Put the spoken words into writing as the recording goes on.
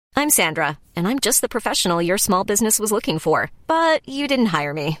I'm Sandra, and I'm just the professional your small business was looking for. But you didn't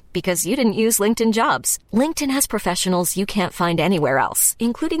hire me because you didn't use LinkedIn Jobs. LinkedIn has professionals you can't find anywhere else,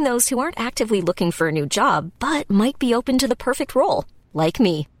 including those who aren't actively looking for a new job, but might be open to the perfect role, like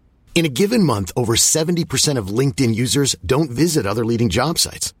me. In a given month, over 70% of LinkedIn users don't visit other leading job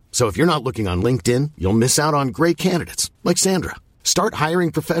sites. So if you're not looking on LinkedIn, you'll miss out on great candidates like Sandra. Start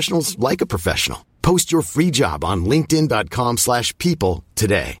hiring professionals like a professional. Post your free job on linkedin.com/people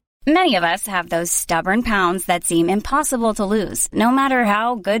today. Many of us have those stubborn pounds that seem impossible to lose, no matter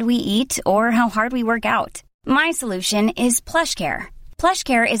how good we eat or how hard we work out. My solution is PlushCare.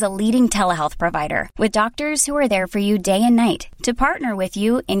 PlushCare is a leading telehealth provider with doctors who are there for you day and night to partner with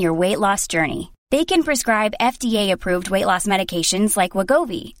you in your weight loss journey. They can prescribe FDA-approved weight loss medications like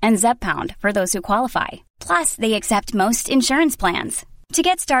Wegovy and Zepbound for those who qualify. Plus, they accept most insurance plans. To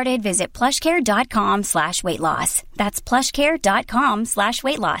get started, visit plushcare.com/weightloss. That's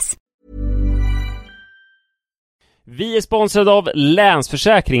plushcare.com/weightloss. Vi är sponsrade av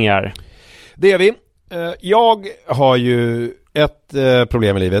Länsförsäkringar. Det är vi. Jag har ju ett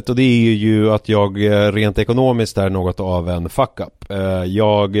problem i livet, och det är ju att jag rent ekonomiskt är något av en fuck-up.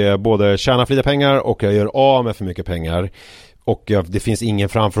 Jag både tjänar för lite pengar och jag gör av med för mycket pengar. Och det finns ingen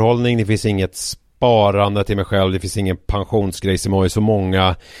framförhållning, det finns inget sparande till mig själv, det finns ingen pensionsgrej som är så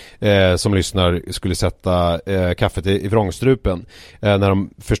många som lyssnar skulle sätta kaffet i vrångstrupen när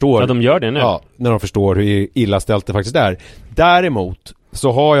de förstår. Ja, de gör det nu. Ja, när de förstår hur illa ställt det faktiskt är. Däremot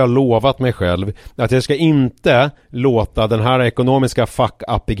så har jag lovat mig själv att jag ska inte låta den här ekonomiska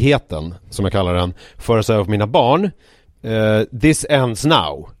fuck-uppigheten, som jag kallar den, föras över på mina barn. This ends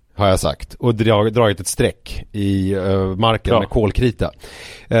now, har jag sagt, och dragit ett streck i marken med kolkrita.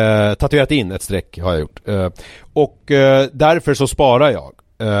 Tatuerat in ett streck har jag gjort. Och därför så sparar jag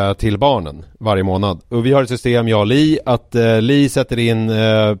till barnen varje månad. Och vi har ett system, jag och Li, att Li sätter in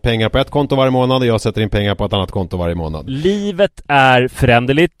pengar på ett konto varje månad och jag sätter in pengar på ett annat konto varje månad. Livet är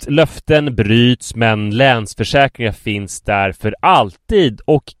föränderligt, löften bryts, men Länsförsäkringar finns där för alltid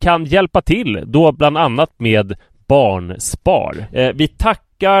och kan hjälpa till, då bland annat med barnspar. Vi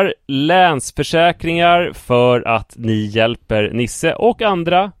tackar Länsförsäkringar för att ni hjälper Nisse och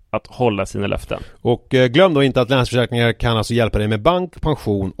andra att hålla sina löften. Och glöm då inte att Länsförsäkringar kan alltså hjälpa dig med bank,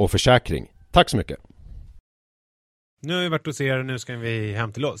 pension och försäkring. Tack så mycket. Nu har vi varit hos er och nu ska vi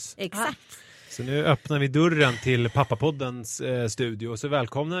hem till oss. Exakt. Så nu öppnar vi dörren till Pappapoddens studio och så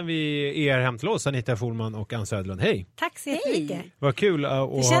välkomnar vi er hem till oss, Anita Folman och Ann Söderlund. Hej! Tack så jättemycket. Vad kul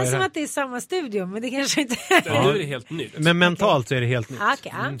att det känns som att det är samma studio, men det kanske inte är. Ja, nu är det helt nytt. Men mentalt så är det helt nytt.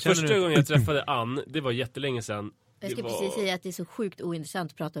 Okay. Första gången jag träffade Ann, det var jättelänge sedan. Jag ska precis säga att det är så sjukt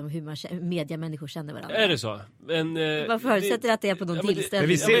ointressant att prata om hur mediamänniskor känner varandra. Är det så? Men, man förutsätter att det är på någon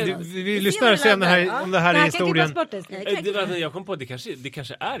tillställning. Vi lyssnar sen om det här är historien. Jag kom på att det kanske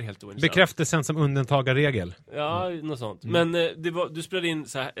är helt ointressant. Bekräftelsen som undantagarregel. Ja, något sånt. Men du spelade in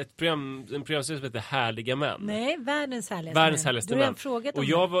så här, en programserie som heter Härliga män. Nej, världens härligaste män. Och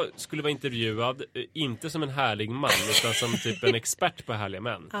jag skulle vara intervjuad, inte som en härlig man, utan som typ en expert på härliga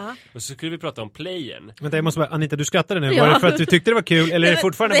män. Och så skulle vi prata om playern. Men jag måste bara, Anita, du skrattade nu. Var det för att du tyckte det var kul eller är det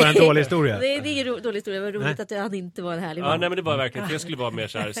fortfarande bara en dålig historia? Nej, det är ingen dålig historia. Det var roligt att han inte var en härlig man. Nej, men det var verkligen, för jag skulle vara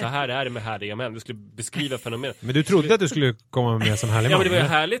mer så här är det med härliga män. Du skulle beskriva fenomen. Men du trodde att du skulle komma med som härlig man? Ja, men det var ju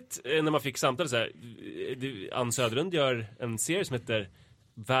härligt när man fick samtal så här. Ann Söderlund gör en serie som heter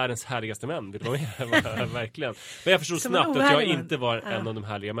Världens härligaste män. Det var verkligen. Men jag förstod snabbt att jag inte var en av de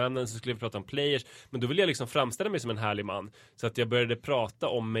härliga männen. Så skulle vi prata om players. Men då ville jag liksom framställa mig som en härlig man. Så att jag började prata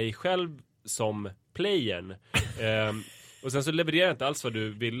om mig själv som playern. Och sen så levererade jag inte alls vad du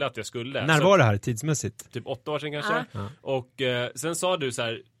ville att jag skulle. När var det här tidsmässigt? Typ 8 år sedan kanske. Och sen sa du så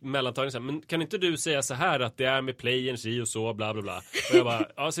här mellantagning så här, men kan inte du säga så här att det är med playern si och så bla bla bla. Och jag bara,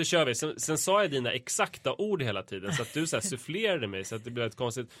 ja så kör vi. Sen sa jag dina exakta ord hela tiden så att du så här sufflerade mig så att det blev ett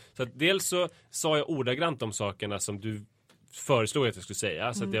konstigt. Så att dels så sa jag ordagrant de sakerna som du föreslog att jag skulle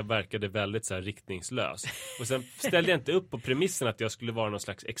säga, så att jag verkade väldigt så här riktningslös. Och sen ställde jag inte upp på premissen att jag skulle vara någon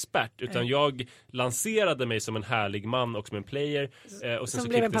slags expert, utan jag lanserade mig som en härlig man och som en player. Och sen som så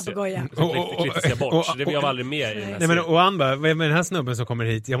blev en papegoja. klipptes jag bort. Så det blev jag aldrig med i den här nej, men, och Ann bara, vad är med den här snubben som kommer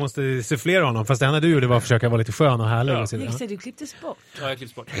hit? Jag måste sufflera honom, fast det enda du gjorde var att försöka vara lite skön och härlig. Ja. Du klipptes bort. Ja, jag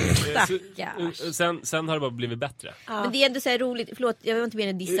klipptes bort. Sen har det bara blivit bättre. Men det är ändå så här roligt, förlåt, jag vill inte mer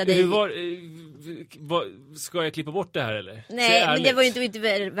än dissa dig. Ska jag klippa bort det här eller? Nej, men det var ju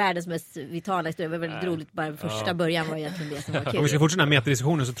inte världens mest vitala historia. Det var väldigt roligt, bara första början var egentligen det som var kul. Om vi ska fortsätta den här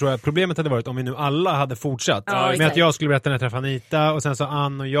metadiskussionen så tror jag problemet hade varit om vi nu alla hade fortsatt. Ja, med att jag skulle berätta när jag träffade Anita och sen så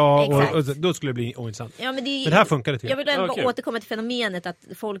Ann och jag och då skulle det bli ointressant. Ja, men det här funkade till. Jag vill ändå återkomma till fenomenet att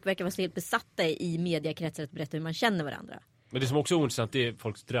folk verkar vara så helt besatta i mediakretsar att berätta hur man känner varandra. Men det som också är ointressant, det är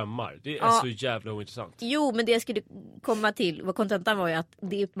folks drömmar. Det är så jävla ointressant. Jo, men det jag skulle komma till, vad kontentan var ju att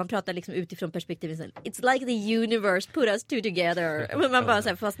man pratar liksom utifrån perspektivet. It's like the universe put us two together. Men man bara så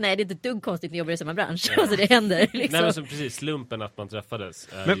här, fast nej, det är inte ett dugg konstigt när jag jobbar i samma bransch. Alltså det händer liksom. Nej, men så precis, slumpen att man träffades.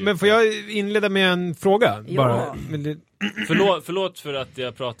 Men får jag inleda med en fråga? Ja. Bara. Förlåt för att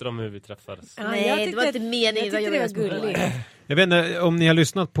jag pratade om hur vi träffades. Nej, det var inte meningen. Jag tyckte det var gulligt. Jag vet inte om ni har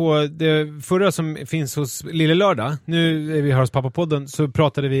lyssnat på det förra som finns hos Lille Lördag. Nu är vi här hos Pappapodden, så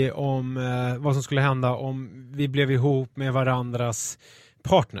pratade vi om vad som skulle hända om vi blev ihop med varandras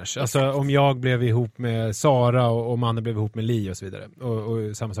partners. Alltså om jag blev ihop med Sara och mannen blev ihop med Li och så vidare.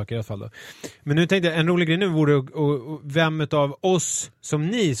 Och samma sak i alla fall då. Men nu tänkte jag, en rolig grej nu vore och vem av oss som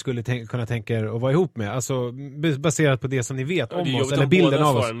ni skulle kunna tänka er att vara ihop med. Alltså baserat på det som ni vet om oss. Eller bilden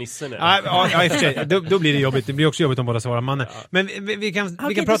av oss. Ja, i och för sig. Då blir det jobbigt. Det blir också jobbigt om båda svarar mannen. Men vi kan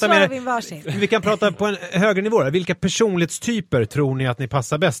prata med vi kan prata på en högre nivå. Vilka personlighetstyper tror ni att ni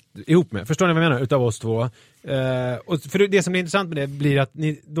passar bäst ihop med? Förstår ni vad jag menar? Utav oss två. Och för det som är intressant med det blir att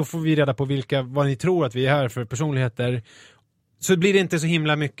då får vi reda på vad ni tror att vi är här för personligheter. Så blir det inte så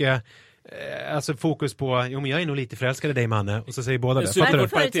himla mycket alltså fokus på men jag är nog lite förälskad i dig, Manne. Och så säger båda det. Fattar du?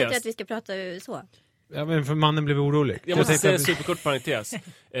 Förutsätter att vi ska prata så. Ja, men för mannen blev orolig. Jag måste säga en superkort parentes.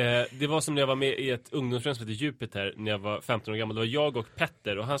 Det var som när jag var med i ett ungdomsprogram som heter Jupiter när jag var 15 år gammal. Det var jag och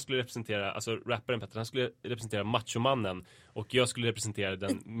Petter och han skulle representera, alltså rapparen Petter, han skulle representera machomannen och jag skulle representera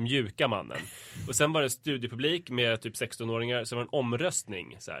den mjuka mannen. Och sen var det en studiepublik med typ 16-åringar, så var det en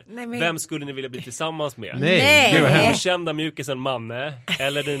omröstning så här. Nej, men... Vem skulle ni vilja bli tillsammans med? Nej. Den kända mjukisen Manne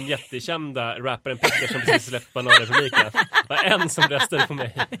eller den jättekända rapparen Petter som precis släppt Bananrepubliken. Det var en som röstade på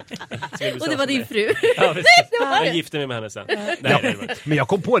mig. Och det var din fru. Ja, jag gifte mig med henne sen. Nej, men jag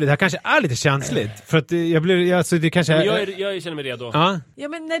kom på det här kanske är lite känsligt. För att det kanske är... jag känner mig redo. Ja,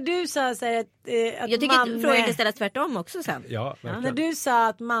 men när du sa så här att jag tycker att frågan kan ställas tvärtom också sen. Ja, när du sa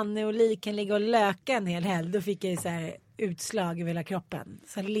att Manne och Li kan ligga och löka en hel helg, då fick jag så här utslag i hela kroppen.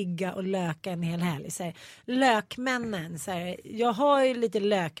 Så här, ligga och löka en hel helg. Så här, lökmännen. Så här, jag har ju lite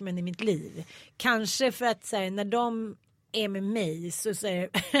lökmän i mitt liv. Kanske för att så här, när de är med mig så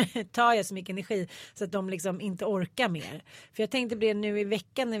tar jag så mycket energi så att de liksom inte orkar mer. För jag tänkte på det nu i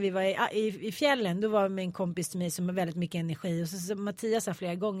veckan när vi var i fjällen, då var med en kompis till mig som har väldigt mycket energi och så Mattias sa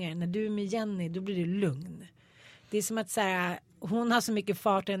flera gånger, när du är med Jenny då blir du lugn. Det är som att så här, hon har så mycket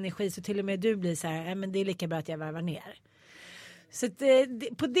fart och energi så till och med du blir så här, men det är lika bra att jag varvar ner. Så att,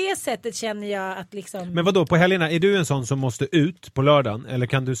 på det sättet känner jag att liksom... Men vadå, på helgerna, är du en sån som måste ut på lördagen eller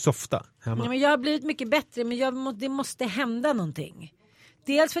kan du softa hemma? Ja, men jag har blivit mycket bättre, men det måste hända någonting.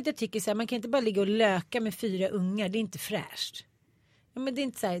 Dels för att jag tycker så här, man kan inte bara ligga och löka med 4 ungar, det är inte fräscht. Ja, men det är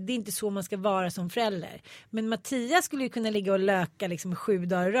inte så här, det är inte så man ska vara som förälder. Men Mattias skulle ju kunna ligga och löka liksom 7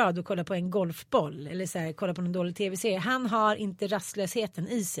 dagar i rad och kolla på en golfboll eller så här, kolla på en dålig tv-serie. Han har inte rastlösheten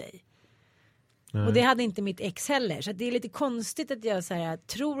i sig. Nej. Och det hade inte mitt ex heller. Så det är lite konstigt att jag så här,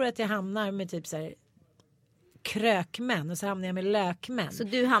 tror att jag hamnar med typ så här krökmän och så hamnar jag med lökmän. Så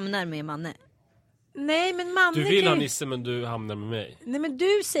du hamnar med Manne? Nej, men Manne... Du vill ha Nisse men du hamnar med mig. Nej, men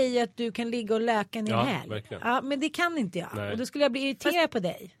du säger att du kan ligga och löka en helg. Verkligen. Ja, men det kan inte jag. Nej. Och då skulle jag bli irriterad på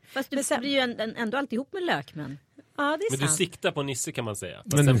dig. Fast du blir ju ändå alltid ihop med lökmän. Ja, det är men sant. du siktar på Nisse kan man säga.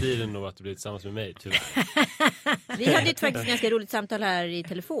 Fast sen blir det nog att du blir tillsammans med mig, tyvärr. Vi hade ju faktiskt ganska roligt samtal här i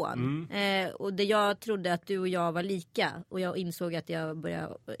telefon. Och det jag trodde att du och jag var lika. Och jag insåg att jag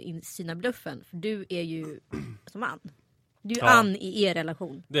började syna bluffen. För du är ju som Ann. Du är Ann i er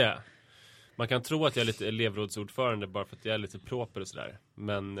relation. Det är. Man kan tro att jag är lite elevrådsordförande bara för att jag är lite proper och sådär.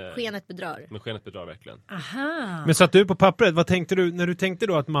 Men skenet bedrar. Men skenet bedrar verkligen. Aha. Men satt du på pappret, vad tänkte du när du tänkte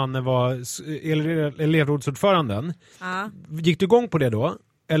då att mannen var elevrådsordföranden? Gick du igång på det då?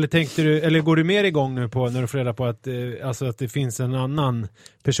 Eller tänkte du, eller går du mer igång nu på när du får reda på att alltså att det finns en annan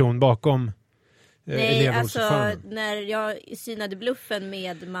person bakom? Nej, alltså när jag synade bluffen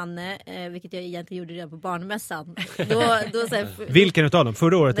med Manne, vilket jag egentligen gjorde redan på barnmässan. Då så här, vilken utav dem?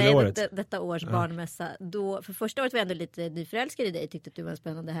 Förra året eller året? Detta års barnmässa. Då, för första året var jag ändå lite nyförälskad i dig. Tyckte att du var en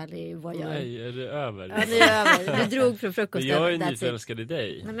spännande, härlig. Nej, är det över? Ja, det är över. Du drog från frukosten. Men jag är nyförälskad i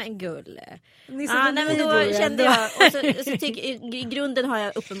dig. Nej, men gulle. Nej, men då kände jag, och så i grunden har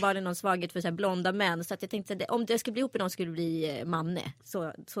jag uppenbarligen någon svaghet för så här blonda män. Så att jag tänkte att om jag skulle bli ihop med någon skulle det bli Manne.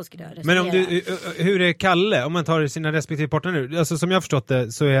 Så skulle jag resonera. Men om hur är Kalle, om man tar sina respektive partner nu? Alltså som jag har förstått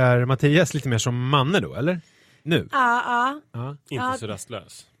det så är Mattias lite mer som Manne då, eller? Nu? Ja. Inte så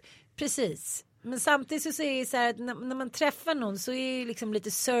rastlös. Precis. Men samtidigt så är det så här att när man träffar någon så är det liksom lite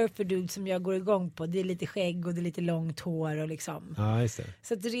surfer-dude som jag går igång på. Det är lite skägg och det är lite långt hår och liksom. Ja, just det.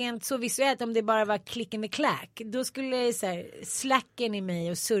 Så att rent så visuellt, om det bara var klicken med klack, då skulle jag så här, slacken i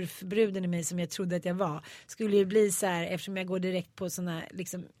mig och surfbruden i mig som jag trodde att jag var, skulle ju bli så här, eftersom jag går direkt på såna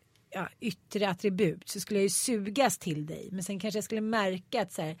liksom, yttre attribut, så skulle jag ju sugas till dig. Men sen kanske jag skulle märka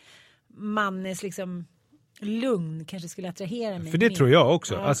att så här, mannens liksom lugn kanske skulle attrahera mig. För det mer. tror jag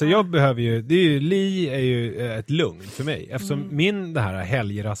också. Ja, alltså jag behöver ju, det är ju, Li är ju ett lugn för mig. Eftersom min det här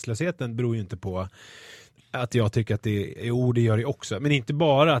helgrastlösheten beror ju inte på att jag tycker att det är det gör det också. Men inte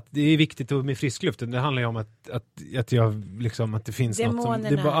bara att det är viktigt med frisk luft. Det handlar ju om att jag liksom, att det finns demonerna.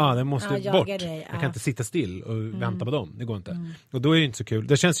 något som det måste bort. Dig. Jag kan inte sitta still och vänta på dem. Det går inte. Och då är det inte så kul.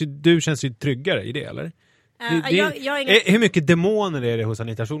 Du känns ju tryggare i det, eller? Hur mycket demoner är det hos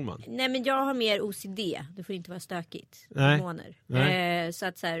Anita Schulman? Nej, men jag har mer OCD. Det får inte vara stökigt. Nej. Demoner. Så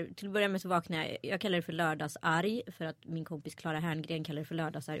att så här, till att börja med så vaknar jag kallar det för lördagsarg. För att min kompis Clara Herngren kallar det för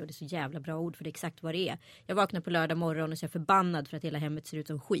lördagsarg. Och det är så jävla bra ord, för det är exakt vad det är. Jag vaknar på lördag morgon och så är jag förbannad för att hela hemmet ser ut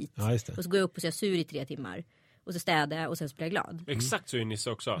som skit. Ja, just det. Och så går jag upp och så är jag sur i 3 timmar. Och så städar jag och sen så blir jag glad. Exakt så är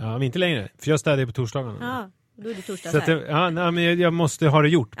Nisse också. Ja, men inte längre. För jag städar på torsdagarna. Ja. Då är det torsdag så att men jag måste ha det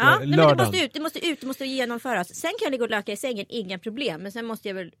gjort på lördagen. Det måste genomföras. Sen kan jag ligga och löka i sängen, inga problem. Men sen måste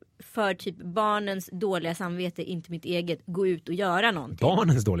jag väl för typ barnens dåliga samvete, inte mitt eget, gå ut och göra någonting.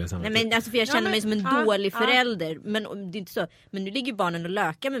 Barnens dåliga samvete? Nej, men alltså, för jag känner mig som en dålig förälder. Men det är inte så. Men nu ligger barnen och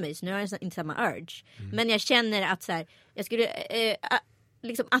lökar med mig, så nu har jag inte samma urge. Men jag känner att så här, jag skulle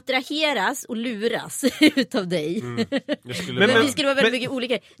liksom attraheras och luras utav dig. Men vi skulle vara väldigt mycket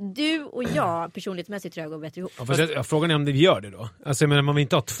olika. Du och jag personlighetsmässigt tror jag går bättre ihop. Ja, frågan är om vi gör det då. Alltså, men man vill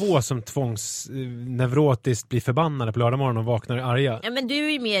inte ha 2 som tvångsneurotiskt blir förbannade på lördag morgon och vaknar arga. Ja, men du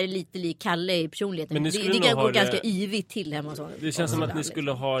är ju mer lite lik Kalle i personligheten. Det går ganska yvigt till hemma och så. Det känns som att ni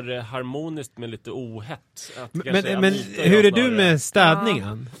skulle ha det harmoniskt med lite ohett. Men hur är du med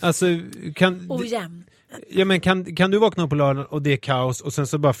städningen? Alltså, ojämn. Ja, men kan du vakna upp på lördagen och det är kaos och sen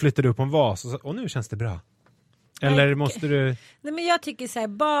så bara flyttar du upp på en vas och nu känns det bra? Eller måste du... Nej, men jag tycker så här,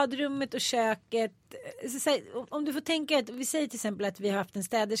 badrummet och köket, så här, om du får tänka att vi säger till exempel att vi har haft en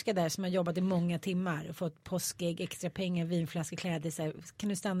städerska där som har jobbat i många timmar och fått påskägg, extra pengar, vinflaskor, kläder, så här, kan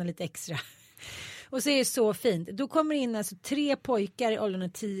du stanna lite extra? Och så är det så fint. Då kommer in alltså 3 pojkar i åldern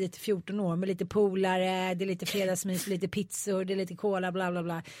 10-14 år med lite polare, det är lite fredagsmys, lite pizzor, det är lite cola, bla bla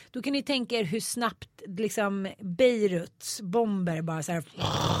bla. Då kan ni tänka er hur snabbt liksom Beiruts bomber bara så här.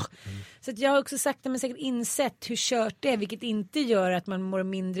 Så att jag har också sakta men säkert insett hur kört det är, vilket inte gör att man mår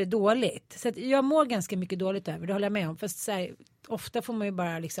mindre dåligt. Så att jag mår ganska mycket dåligt över, det håller jag med om. Fast så här, ofta får man ju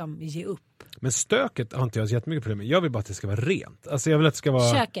bara liksom ge upp. Men stöket har inte jag så jättemycket problem med. Jag vill bara att det ska vara rent. Alltså jag vill att det ska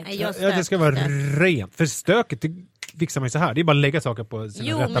vara... Köket. Att det ska vara rent. För stöket, det fixar man ju så här. Det är bara att lägga saker på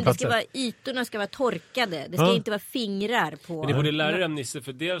sina rätta platser. Ytorna ska vara torkade. Det ska inte vara fingrar på... Men det borde lära dig om Nisse,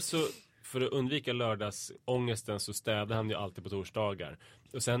 för dels så, för att undvika lördagsångesten, så städar han ju alltid på torsdagar.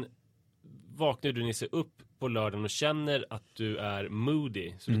 Och sen vaknar du Nisse upp på lördagen och känner att du är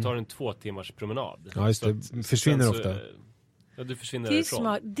moody. Så du tar en 2 timmars promenad. Ja, just det. Försvinner ofta. Ja, du försvinner det är därifrån.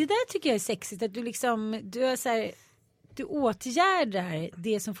 smart. Det där tycker jag är sexigt, att du liksom, du är så här, du åtgärdar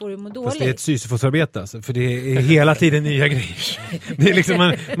det som får dig att må dåligt. Fast det är ett Sisyfosarbete alltså, för det är hela tiden nya grejer. Det är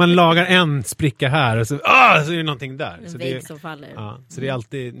liksom man lagar en spricka här och så är det någonting där. En så vägg som faller. Ja, så det är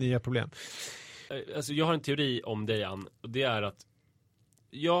alltid nya problem. Alltså jag har en teori om dig, Ann, och det är att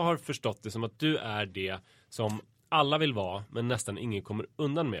jag har förstått det som att du är det som alla vill vara, men nästan ingen kommer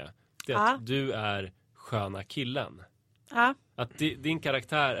undan med. Det är att du är sköna killen. Ja. Att din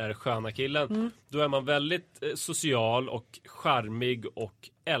karaktär är sköna killen. Då är man väldigt social och charmig och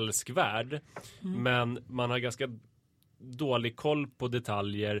älskvärd. Men man har ganska dålig koll på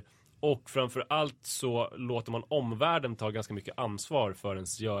detaljer. Och framförallt så låter man omvärlden ta ganska mycket ansvar för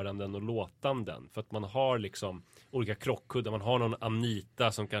ens göranden och låtanden. För att man har liksom olika krockkuddar. Man har någon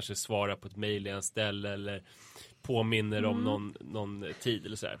Anita som kanske svarar på ett mejl i en ställe eller påminner om någon tid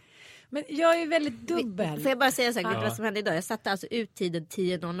eller så här. Men jag är väldigt dubbel. Får jag bara säga så här, vad som hände idag? Jag satte alltså ut tiden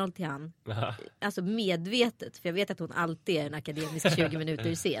 10.00 till han. Alltså medvetet, för jag vet att hon alltid är en akademisk 20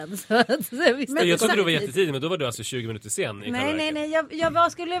 minuter sen. Jag trodde du var jättetidig, men då var du alltså 20 minuter sen. Nej,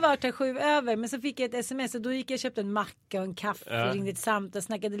 jag skulle varit här 7 över, men så fick jag ett sms och då gick jag och köpte en macka och en kaffe, ringde ett samtal,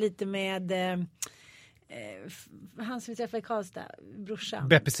 snackade lite med Han som vi träffade i Karlstad, brorsan.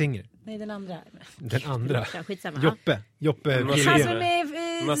 Beppe Singer. Nej, den andra. Den andra. Skitsamma. Joppe Han som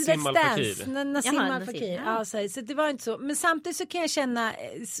är Nassim Let's Al-Fakir. Nassim Jaha, Al-Fakir. Nassim. Ja, så det var inte så. Men samtidigt så kan jag känna,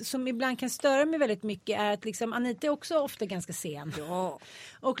 som ibland kan störa mig väldigt mycket, är att liksom Anita är också ofta ganska sen. Ja.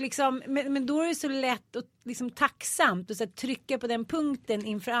 Och liksom, men då är det så lätt och liksom tacksamt att så här, trycka på den punkten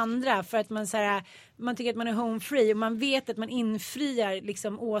inför andra, för att man så här, man tycker att man är home free och man vet att man infriar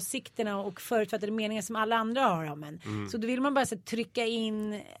liksom åsikterna och förutfattade meningar som alla andra har om en. Så då vill man bara så här, trycka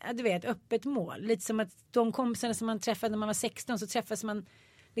in, du vet, öppet mål. Lite som att de kompisarna som man träffade när man var 16, så träffas man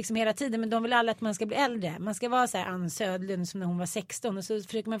liksom hela tiden, men de vill alla att man ska bli äldre. Man ska vara så här Ann Södlund som när hon var 16, och så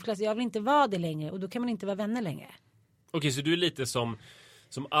försöker man förklara sig, jag vill inte vara det längre, och då kan man inte vara vänner längre. Okej, så du är lite som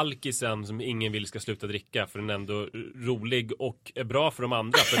alkisen som ingen vill ska sluta dricka, för den är ändå rolig och är bra för de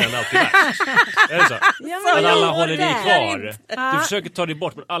andra, för den är alltid värst. Är det så? Men alla håller dig kvar. Du försöker ta dig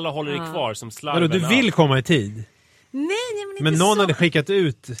bort, men alla håller dig kvar som slarven. Du vill komma i tid? Nej, men någon hade skickat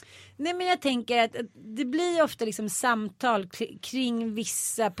ut. Nej, men jag tänker att det blir ofta liksom samtal kring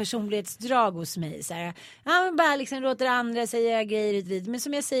vissa personlighetsdrag hos mig. Så här, ja, men bara liksom låter andra säga grejer ut. Men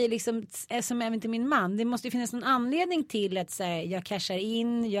som jag säger, liksom, som även till min man, det måste finnas någon anledning till att så här, jag cashar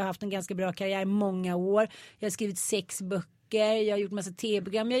in. Jag har haft en ganska bra karriär i många år. Jag har skrivit 6 böcker. Jag har gjort massa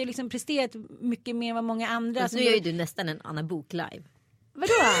tv-program. Jag har ju liksom presterat mycket mer än vad många andra. Så nu gör ju du nästan en Anna Bok live.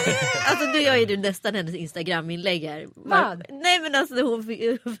 Vadå? Alltså nu gör ju du nästan hennes Instagram-inlägg här. Vad? Nej, men alltså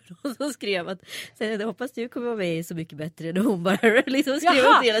hon som skrev att jag hoppas du kommer vara med Så mycket bättre, när hon bara liksom skrev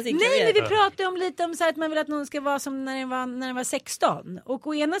ut hela sin karriär. Nej, men vi pratade om lite om så här, att man vill att någon ska vara som när den var 16. Och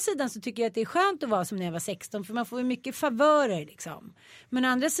å ena sidan så tycker jag att det är skönt att vara som när jag var 16, för man får mycket favörer liksom. Men å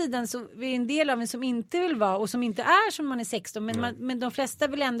andra sidan så är det en del av en som inte vill vara och som inte är som man är 16. Men de flesta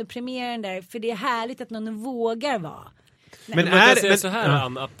vill ändå premiera den där, för det är härligt att någon vågar vara. Men man kan säga så här,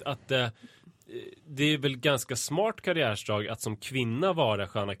 Ann, att det är väl ganska smart karriärslag att som kvinna vara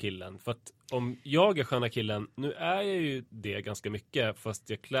sköna killen. För att om jag är sköna killen, nu är jag ju det ganska mycket, fast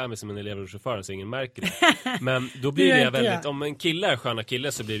jag klär mig som en elevrådschaufför så ingen märker det. Men då blir det väldigt, om en kille är sköna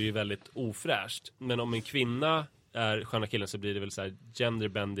killen så blir det ju väldigt ofräscht. Men om en kvinna är sköna killen så blir det väl så här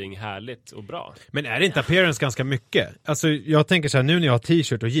genderbending, härligt och bra. Men är det inte appearance ganska mycket? Alltså jag tänker så här, nu när jag har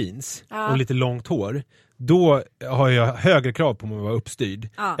t-shirt och jeans och lite långt hår, då har jag högre krav på mig att vara uppstyrd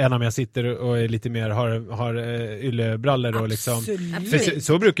än om jag sitter och är lite mer har yllebrallor och liksom.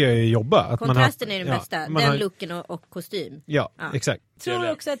 Så brukar jag ju jobba. Att kontrasten man har, är den bästa. Den looken och kostym. Ja, exakt. Jag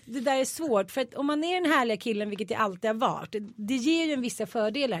tror också att det där är svårt, för att om man är den härliga killen, vilket jag alltid har varit, det ger ju en vissa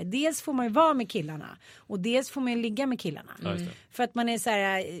fördelar. Dels får man ju vara med killarna och dels får man ju ligga med killarna. För att man är så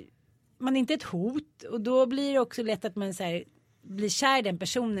här, man är inte ett hot, och då blir det också lätt att man så här blir kär i den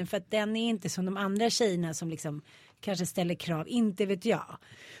personen, för att den är inte som de andra tjejerna som liksom kanske ställer krav, inte vet jag.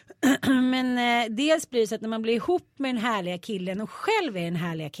 Men dels blir det så att när man blir ihop med den härliga killen och själv är den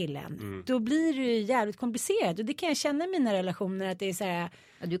härliga killen, då blir det ju jävligt komplicerat, och det kan jag känna i mina relationer, att det är så här.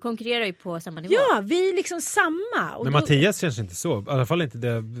 Ja, du konkurrerar ju på samma nivå. Ja, vi är liksom samma. Och men Mattias känns inte så, i alla fall inte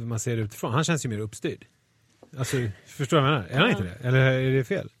det man ser utifrån. Han känns ju mer uppstyrd. Alltså, förstår jag vad jag menar? Är han inte det? Eller är det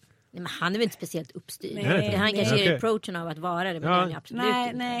fel? Nej, men han är väl inte speciellt uppstyrd. Nej, han kanske är approachen av att vara det, men det är absolut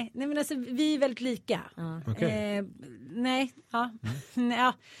inte. Nej, men alltså vi är väldigt lika. Nej,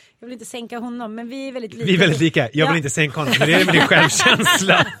 jag vill inte sänka honom, men vi är väldigt lika. Vi är väldigt lika, jag vill inte sänka honom, men det är med din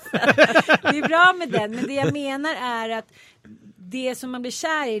självkänsla. Det är bra med den, men det jag menar är att det som man blir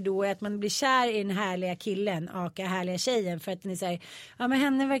kär i då är att man blir kär i den härliga killen och härliga tjejen, för att ni säger, ja men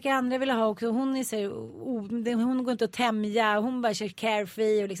henne verkar andra vilja ha också, hon är så hon går inte att tämja, hon bara kör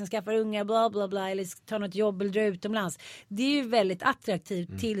carefree och liksom skaffar unga bla bla bla, eller tar något jobb eller drar utomlands. Det är ju väldigt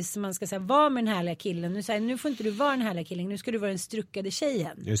attraktivt tills man ska säga, vara med den härliga killen. Nu säger, nu får inte du vara den härliga killen, nu ska du vara den struckade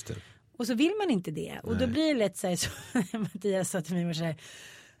tjejen. Just det. Och så vill man inte det. Och då blir det lätt så här, så Mattias sa till mig och så här,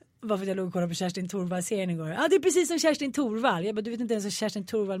 varför jag låg och kollade på Kerstin Thorvall-serien igår. Ja, det är precis som Kerstin Thorvall. Jag bara, du vet inte ens vad Kerstin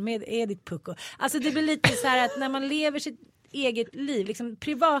Thorvall med Edith Pucko. Alltså det blir lite så här att när man lever sitt eget liv, liksom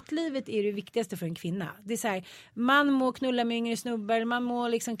privatlivet är det viktigaste för en kvinna. Det är så här, man må knulla med yngre snubbar, man må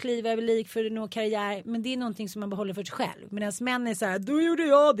liksom kliva över lik för att nå karriär, men det är någonting som man behåller för sig själv. Medan män är så här, då gjorde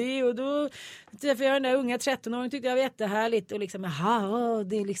jag det och då träffade jag den där unga 13-åringen, tyckte jag var jättehärligt och liksom,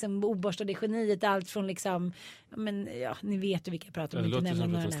 det är liksom oborstade geniet, allt från liksom, men ja, ni vet ju vilka jag pratar om. Det låter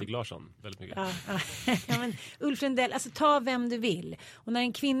som Stig Larsson väldigt mycket. Ja, men Ulf Lundell, alltså ta vem du vill. Och när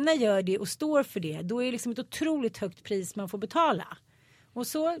en kvinna gör det och står för det, då är det liksom ett otroligt högt pris man får betala. Och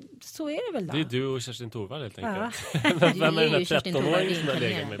så är det väl då. Det är du och Kerstin Thorvall helt enkelt. Ja. Vem är den här 13-åringen som har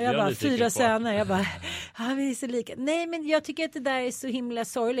legat med? Jag bara, 4 söner. Jag bara, vi är så lika. Nej, men jag tycker att det där är så himla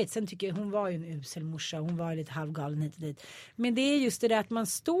sorgligt. Sen tycker jag, hon var ju en usel morsa. Hon var lite halvgalen hit och dit. Men det är just det där att man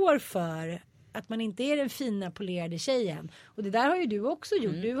står för att man inte är den fina polerade tjejen. Och det där har ju du också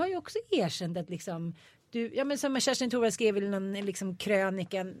gjort. Du har ju också erkänt att liksom men som Kerstin Thorvald skrev i någon liksom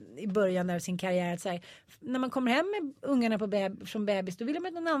krönikan i början av sin karriär, att så här, när man kommer hem med ungarna från bebis, då vill man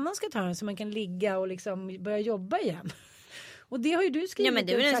att någon annan ska ta den så man kan ligga och liksom börja jobba igen. Och det har ju du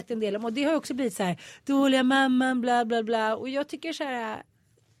skrivit och sagt en del om. Och det har också blivit så här, dåliga mamman, bla bla bla. Och jag tycker så här,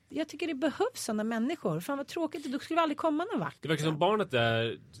 jag tycker det behövs sådana människor. Fan vad tråkigt, då skulle vi aldrig komma någon vart. Det verkar som barnet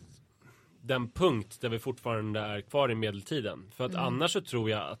är den punkt där vi fortfarande är kvar i medeltiden. För att annars så tror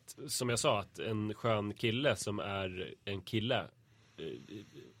jag att, som jag sa, att en skön kille som är en kille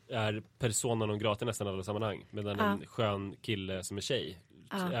är persona non grata i nästan alla sammanhang. Medan en skön kille som är tjej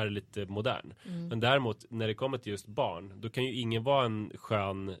är lite modern. Men däremot när det kommer till just barn, då kan ju ingen vara en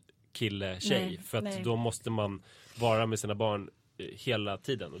skön kille-tjej. För att då måste man vara med sina barn hela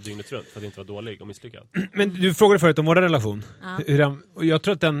tiden och dygnet runt för att inte vara dålig och misslyckad. Men du frågade förut om vår relation. Och jag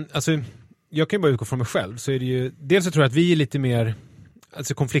tror att den, alltså jag kan ju bara utgå från mig själv, så är det ju, dels så tror jag att vi är lite mer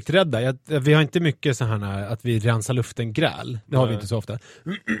konflikträdda. Vi har inte mycket så här att vi rensar luften gräl. Det har vi inte så ofta.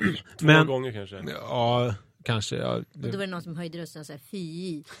 Två gånger kanske. Ja, kanske. Ja. Och då var det någon som höjde rösten och sa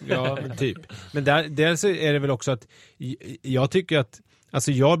fy. Ja, typ. Men dels är det väl också att jag tycker att,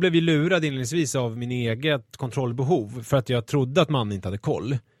 alltså jag blev ju lurad inledningsvis av min eget kontrollbehov för att jag trodde att man inte hade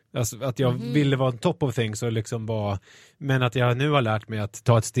koll. Alltså att jag ville vara top of things och liksom bara, men att jag nu har lärt mig att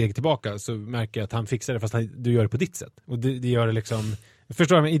ta ett steg tillbaka, så märker jag att han fixar det fast du gör det på ditt sätt. Och det gör det liksom,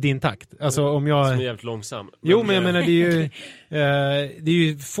 förstår jag, i din takt. Alltså om jag... Som är jävligt långsam. Men jag menar det är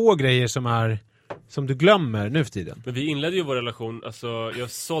ju få grejer som du glömmer nu för tiden. Men vi inledde ju vår relation, alltså jag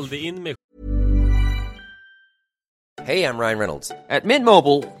sålde in mig. Hey, I'm Ryan Reynolds. At Mint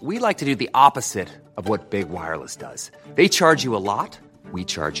Mobile, we like to do the opposite of what Big Wireless does. They charge you a lot. We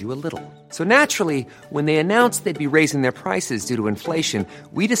charge you a little. So naturally, when they announced they'd be raising their prices due to inflation,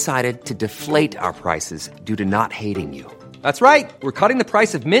 we decided to deflate our prices due to not hating you. That's right. We're cutting the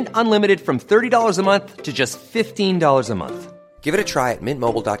price of Mint Unlimited from $30 a month to just $15 a month. Give it a try at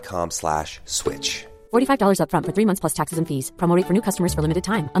mintmobile.com/switch. $45 up front for 3 months plus taxes and fees. Promo rate for new customers for limited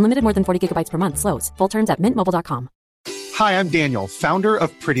time. Unlimited more than 40 gigabytes per month. Slows full terms at mintmobile.com. Hi, I'm Daniel, founder of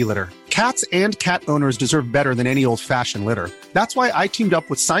Pretty Litter. Cats and cat owners deserve better than any old-fashioned litter. That's why I teamed up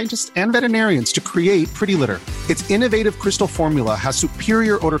with scientists and veterinarians to create Pretty Litter. Its innovative crystal formula has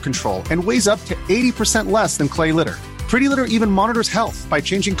superior odor control and weighs up to 80% less than clay litter. Pretty Litter even monitors health by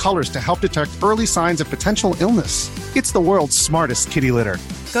changing colors to help detect early signs of potential illness. It's the world's smartest kitty litter.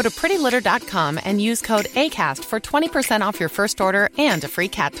 Go to prettylitter.com and use code ACAST for 20% off your first order and a free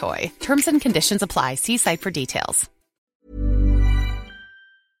cat toy. Terms and conditions apply. See site for details.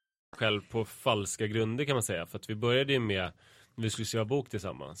 Själv på falska grunder kan man säga. För att vi började ju med, vi skulle skriva bok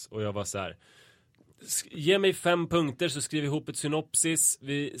tillsammans. Och jag var så här, ge mig 5 punkter så skriver vi ihop ett synopsis.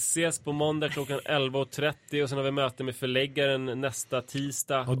 Vi ses på måndag klockan 11:30 och sen har vi möte med förläggaren nästa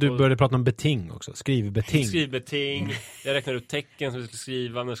tisdag. Och du började prata om beting också. Skriv beting. Jag räknar ut tecken som vi skulle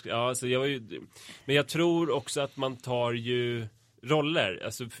skriva. Ja, så men jag tror också att man tar ju roller.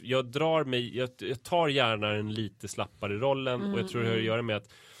 Alltså jag tar gärna en lite slappare rollen och jag tror det har att göra med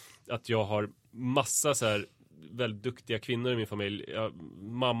att jag har massa så här väldigt duktiga kvinnor i min familj.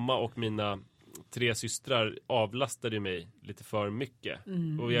 Mamma och mina 3 systrar avlastade mig lite för mycket.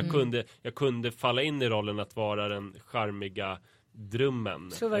 Och jag kunde falla in i rollen att vara den charmiga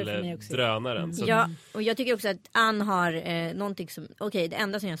drömmen eller drönaren. Så ja, och jag tycker också att Ann har någonting som, det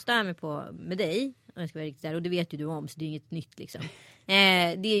enda som jag stör mig på med dig, och jag ska vara riktigt där, och det vet ju du om, så det är inget nytt liksom.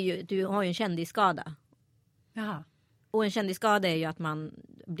 Det är ju, du har ju en kändisskada. Jaha. Och en kändisskada är ju att man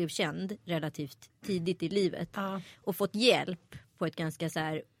blev känd relativt tidigt i livet och fått hjälp på ett ganska så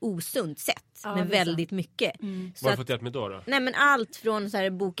här osunt sätt med väldigt mycket. Så vad har fått hjälp med då? Nej, men allt från så här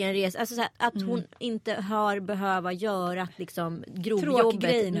boken Resa, alltså så här, att hon inte har behöva göra liksom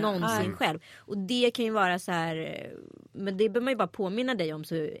grovjobbet någonsin själv. Och det kan ju vara så här, men det behöver man ju bara påminna dig om,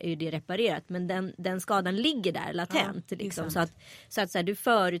 så är ju det reparerat, men den skadan ligger där latent liksom, så att så här, du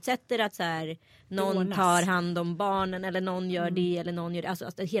förutsätter att så här någon tar hand om barnen eller någon gör det eller någon gör det, alltså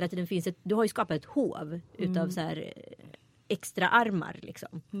att hela tiden finns du har ju skapat ett hov utav så här extra armar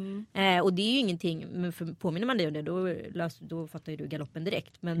liksom. Och det är ju ingenting, men påminner man dig om det då fattar ju du galoppen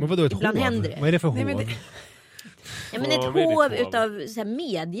direkt. Men vadå ett ibland hov? Händer det. Vad är det för hov? Ja, men ett hov utav så här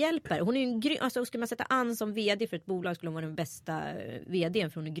medhjälpare. Hon är ju en grym, alltså skulle man sätta Ann som vd för ett bolag skulle hon vara den bästa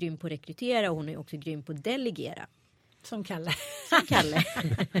vdn, för hon är grym på att rekrytera och hon är också grym på att delegera. Som Kalle.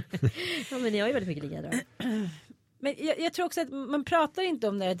 Ja, men ni har ju väldigt mycket lika drag. Men jag tror också att man pratar inte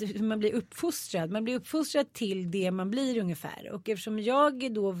om det här, att man blir uppfostrad. Man blir uppfostrad till det man blir ungefär. Och eftersom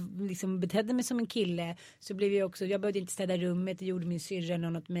jag då liksom betedde mig som en kille så blev jag också, jag behövde inte städa rummet, det gjorde min syrra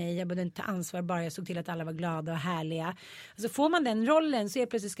någon åt mig. Jag behövde inte ta ansvar, bara jag såg till att alla var glada och härliga. Alltså får man den rollen så är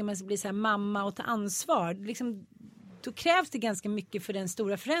plötsligt ska man bli så här mamma och ta ansvar. Liksom, då krävs det ganska mycket för den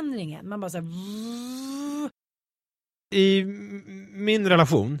stora förändringen. Man bara så här... I min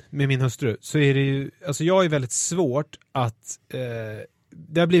relation med min hustru så är det ju, alltså jag är väldigt svårt att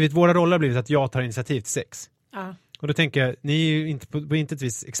det har blivit, våra roller har blivit att jag tar initiativ till sex. Ja. Och då tänker jag, ni är ju inte på intet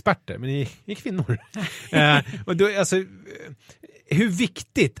vis experter, men ni är kvinnor. Och då, alltså, hur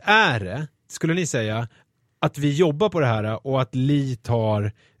viktigt är det, skulle ni säga, att vi jobbar på det här och att Li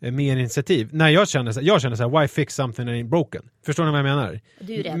tar mer initiativ? När jag känner så här, why fix something that ain't broken? Förstår ni vad jag menar?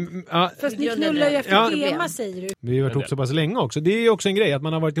 Du är rädd. Ja. Fast ni knullar ju efter tema, säger du. Vi har varit ihop så pass länge också. Det är ju också en grej att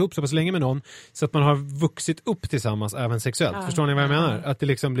man har varit ihop så pass länge med någon så att man har vuxit upp tillsammans även sexuellt. Förstår ni vad jag menar? Att det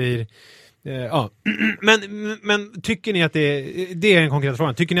liksom blir... ja. Men tycker ni att det är en konkret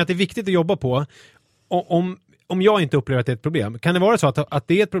fråga. Tycker ni att det är viktigt att jobba på om jag inte upplever att det är ett problem? Kan det vara så att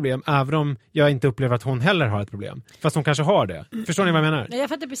det är ett problem även om jag inte upplever att hon heller har ett problem? Fast hon kanske har det. Förstår ni vad jag menar? Jag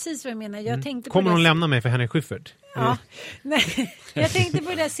fattar precis vad jag menar. Jag tänkte på Kommer hon lämna mig för Henrik Schyffert? Ja. Nej, jag tänkte på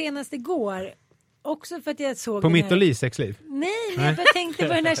det där senast igår. Också för att jag såg på mitt och Lis sexliv? Nej, men jag tänkte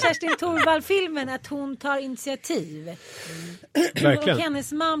på den här Kerstin Thorvall-filmen att hon tar initiativ. Verkligen. Och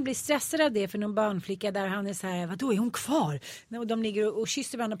hennes man blir stressad av det för någon barnflicka där han är så här, vadå är hon kvar? Och de ligger och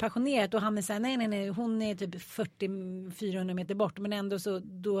kysser varandra passionerat och han är så här, nej, hon är typ 40-400 meter bort, men ändå så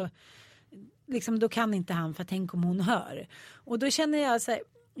då kan inte han, för tänk om hon hör. Och då känner jag så här,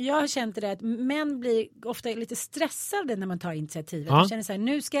 jag har känt det att män blir ofta lite stressade när man tar initiativet. Ja. De känner så här,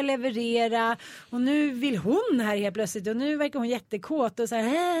 nu ska jag leverera och nu vill hon här helt plötsligt och nu verkar hon jättekåt och så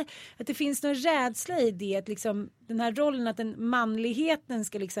här, att det finns någon rädsla i det, att liksom den här rollen att den manligheten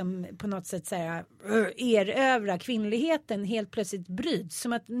ska liksom på något sätt säga erövra kvinnligheten helt plötsligt bryts.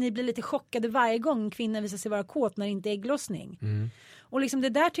 Som att ni blir lite chockade varje gång kvinnan visar sig vara kåt när det inte är ägglossning. Och liksom det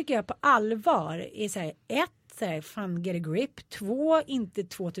där tycker jag på allvar är så här, så här, fan, get a grip. 2, inte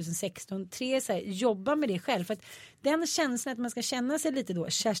 2016. 3, så här, jobba med det själv. För att den känslan att man ska känna sig lite då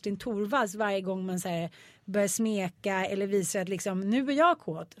Kerstin Thorvalls varje gång man så här, börjar smeka eller visar att liksom, nu är jag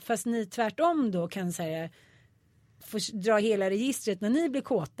kåt. Fast ni tvärtom då kan så här, få dra hela registret när ni blir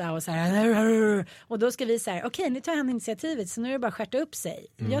kåta och så här, och då ska vi säga okej, nu tar han initiativet så nu är det bara att skärta upp sig.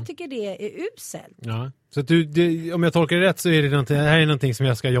 Jag tycker det är uselt. Ja. Så att om jag tolkar det rätt så är det här är någonting som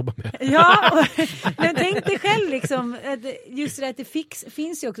jag ska jobba med. Ja, men tänk dig själv liksom, just det att det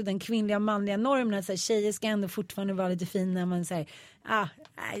finns ju också den kvinnliga och manliga normen att så här, tjejer ska ändå fortfarande vara lite fina, man säger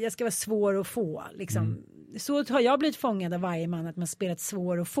jag ska vara svår att få liksom. Så har jag blivit fångad av varje man, att man spelat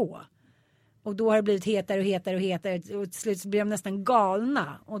svår att få. Och då har det blivit hetare och hetare och hetare. Och till slut blir de nästan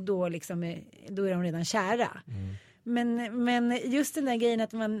galna. Och då, liksom, då är de redan kära. Men just den där grejen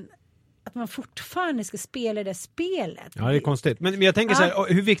att man fortfarande ska spela det spelet. Ja, det är konstigt. Men jag tänker så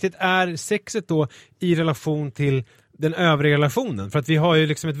här, hur viktigt är sexet då i relation till den övriga relationen? För att vi har ju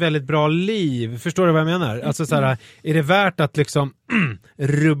liksom ett väldigt bra liv. Förstår du vad jag menar? Alltså så här, är det värt att liksom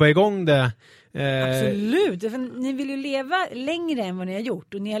rubba igång det? Absolut, för ni vill ju leva längre än vad ni har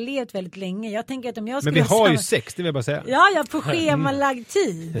gjort och ni har levt väldigt länge. Jag tänker att om jag skulle... Men vi har ju sex, det vill jag bara säga. Ja, på schemalagd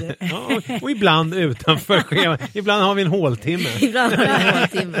tid. Ja, och ibland utanför schema. Ibland har vi en håltimme. Ibland har vi en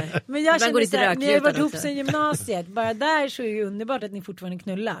håltimme. Men jag känner så här, ni har varit ihop sedan gymnasiet. Bara där så är det ju underbart att ni fortfarande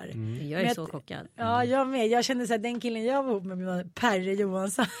knullar. Jag är så chockad. Ja, jag med. Jag kände så här, den killen jag var ihop med var Perre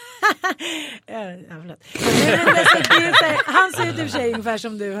Johansson. Förlåt. Han ser ut i och för sig ungefär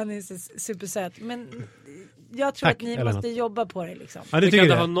som du. Han är supersöt. Men jag tror att ni måste jobba på det liksom. Ja, det kan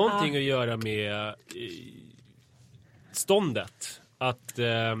det ha någonting att göra med ståndet. Att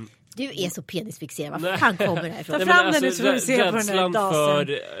du är så penisfixerad. Vad fan kommer det härifrån? Ta fram den så får du se på den här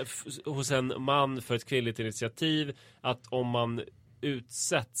dasen. Hos en man för ett kvinnligt initiativ, att om man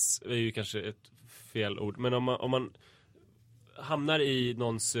utsätts, är ju kanske ett fel ord, men om man hamnar i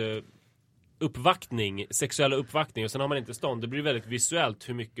någons sexuella uppvaktning och sen har man inte stånd, det blir väldigt visuellt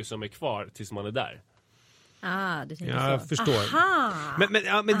hur mycket som är kvar tills man är där. Du tänker så. Jag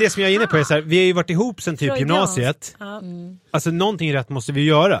förstår. Men det som jag är inne på är så här, vi har ju varit ihop sedan typ gymnasiet. Alltså någonting rätt måste vi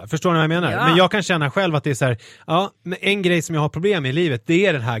göra. Förstår ni vad jag menar? Ja. Men jag kan känna själv att det är så här, men en grej som jag har problem med i livet, det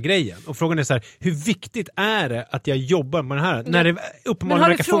är den här grejen. Och frågan är så här, hur viktigt är det att jag jobbar med den här? När det uppenbarligen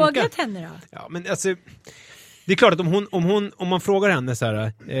verkar funka. Men har du frågat henne då? Ja, men alltså... Det är klart att om man frågar henne så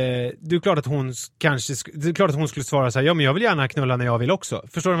här, det är klart att hon skulle svara så här, ja men jag vill gärna knulla när jag vill också.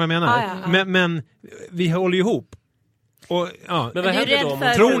 Förstår du vad jag menar? Ja. Men vi håller ju ihop. Och, ja. Men vad händer då om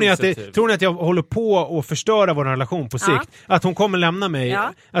hon tror ni att jag håller på att förstöra vår relation på sikt? Att hon kommer lämna mig?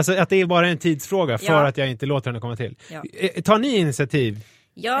 Ja. Alltså att det är bara en tidsfråga för att jag inte låter henne komma till. Ja. Tar ni initiativ?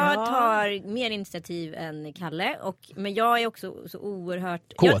 Jag tar mer initiativ än Kalle, men jag är också så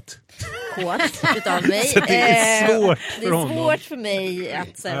oerhört kåt utav mig. Så det är svårt för honom. Det är svårt för mig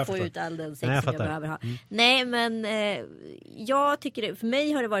att få ut all den sex som jag behöver ha. Nej, men jag tycker för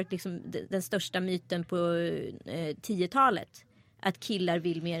mig har det varit liksom den största myten på 10-talet. Att killar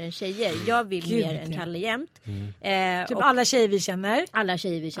vill mer än tjejer. Jag vill mer än Kalle jämt. Typ alla tjejer vi känner. Alla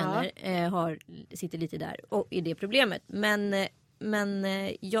tjejer vi känner sitter lite där. Och är det problemet. Men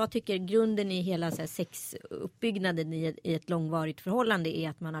jag tycker grunden i hela så här, sexuppbyggnaden i ett långvarigt förhållande är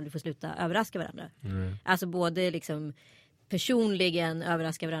att man aldrig får sluta överraska varandra. Alltså både liksom personligen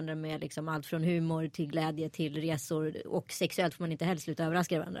överraska varandra med liksom allt från humor till glädje till resor, och sexuellt får man inte heller sluta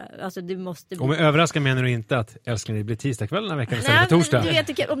överraska varandra. Alltså det måste bli... Och med överraska menar du inte att älskling det blir tisdagkväll den här veckan istället för torsdag? Du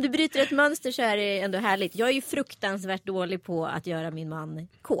vet, om du bryter ett mönster så är det ändå härligt. Jag är ju fruktansvärt dålig på att göra min man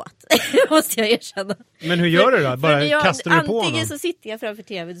kåt. Måste jag erkänna. Men hur gör du då? Bara kastar du på honom? Antingen så sitter jag framför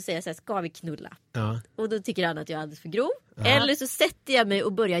tv och säger så här, ska vi knulla? Ja. Och då tycker han att jag är alldeles för grov. Ja. Eller så sätter jag mig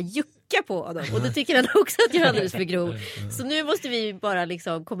och börjar jucka på honom. Och då tycker han också att jag är alldeles för grov. Så nu måste vi bara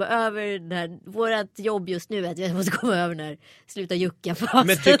liksom komma över den här, vårat jobb just nu är att jag måste komma över den här sluta jucka-fasen.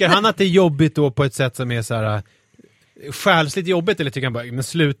 Men tycker han att det är jobbigt då på ett sätt som är så här själsligt jobbigt, eller tycker han bara, men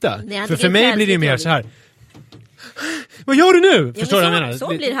sluta? Nej, för mig blir det mer så här. Vad gör du nu? Förstår du vad jag menar? Så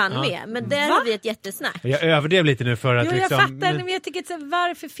blir han med. Men där har vi ett jättesnack. Jag överdrev lite nu för att jag liksom... fattar, men jag tycker att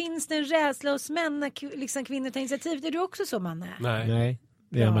varför finns det en rädsla hos män när liksom kvinnor tar initiativ? Är du också så, Manne? Nej.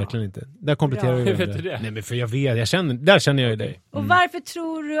 Det är jag verkligen inte. Där kompletterar vi det. Nej, men för jag känner, där känner jag ju dig. Och varför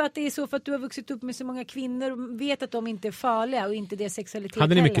tror du att det är så? För att du har vuxit upp med så många kvinnor och vet att de inte är farliga och inte det sexualitet.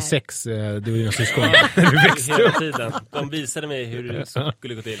 Hade ni mycket sex, du och dina syskon? Hela tiden. De visade mig hur det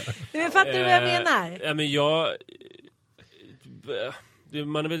skulle gå till. Men fattar du vad jag menar? Ja, men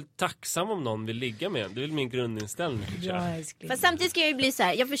man är väl tacksam om någon vill ligga med en. Det är väl min grundinställning. Fast samtidigt ska jag ju bli så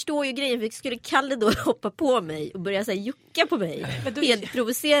här. Jag förstår ju grejen. För skulle Kalle då hoppa på mig och börja så här, jucka på mig helt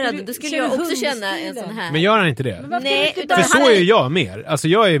provocerad, då skulle jag också känna en sån här. Men gör han inte det? Nej, för så är jag mer. Alltså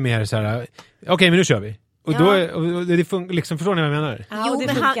jag är mer så här. Okej, men nu kör vi. Och då liksom, förstår ni vad jag menar? Jo, men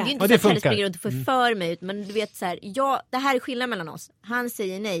det är inte så att Kalle springer runt och får för mig ut. Men du vet så här, det här är skillnad mellan oss. Han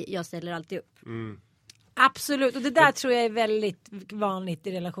säger nej, jag ställer alltid upp. Absolut, och det där tror jag är väldigt vanligt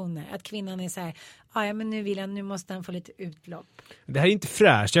i relationer. Att kvinnan är så här, ja men nu måste han få lite utlopp. Det här är inte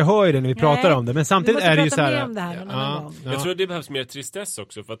fräscht, jag hör ju det när vi pratar om det. Men samtidigt är det ju så här... Om det här Jag tror att det behövs mer tristess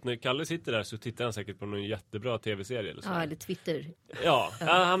också. För att när Kalle sitter där så tittar han säkert på någon jättebra tv-serie eller så. Ja, eller Twitter. Ja,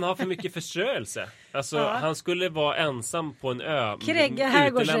 han har för mycket förströelse. Alltså, han skulle vara ensam på en ö. Kregga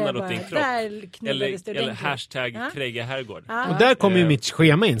herrgård säger bara. Där eller hashtag Kregga herrgård. Och där kommer ju mitt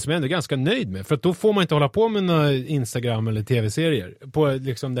schema in som jag ändå är ganska nöjd med. För att då får man inte hålla på med några Instagram eller tv-serier på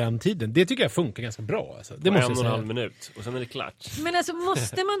liksom den tiden. Det tycker jag funkar ganska bra. Alltså. Det måste jag säga. 1,5 minut och sen är det klart. Men alltså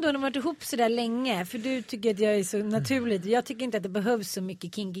måste man då när man varit ihop så där länge, för du tycker att jag är så naturligt, jag tycker inte att det behövs så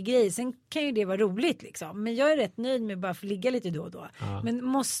mycket kinky grejer, sen kan ju det vara roligt liksom, men jag är rätt nöjd med att bara få ligga lite då och då. Men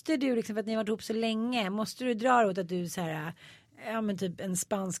måste du liksom, för att ni har varit ihop så länge, måste du dra åt att du så här, ja men typ en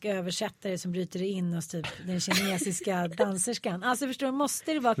spansk översättare som bryter in hos typ den kinesiska danserskan. Alltså förstår du,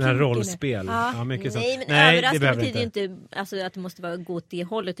 måste det vara kinky? Rollspel. Ja, mycket nej, sånt. Men överraskning betyder ju inte alltså, att det måste vara gå åt det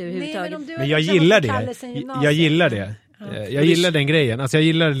hållet överhuvudtaget. Men jag gillar det. Jag gillar det. Jag gillar den grejen. Alltså jag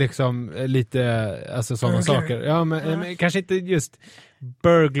gillar liksom lite alltså sådana saker. Ja, men kanske inte just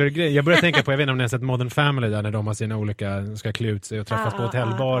burglar-grejer. Jag börjar tänka på, jag vet inte om ni har sett Modern Family där när de har sina olika, ska klä ut sig och träffas på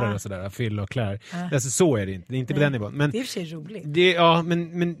hotellbarer och sådär, fyll och klär. Alltså så är det inte. Det är inte på den nivån. Men det är i och för sig roligt.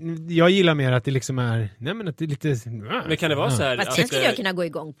 Men jag gillar mer att det liksom är, nej men att det är lite... Men kan det vara så här? Fast det skulle jag kunna gå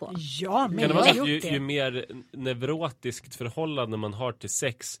igång på. Ja, men kan det vara så ju mer neurotiskt förhållande man har till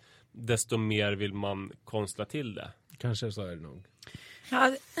sex, desto mer vill man konstla till det. Kanske så är det nog.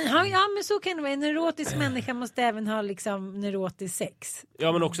 Ja, men så kan det vara. En neurotisk människa måste även ha liksom neurotisk sex.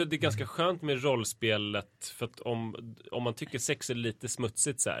 Ja, men också det är ganska skönt med rollspelet. För att om man tycker sex är lite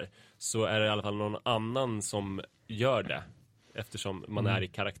smutsigt så här, så är det i alla fall någon annan som gör det. Eftersom man är i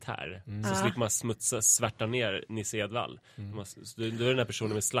karaktär. Så slipper man svärta ner Nisse Edvall. Då är det den här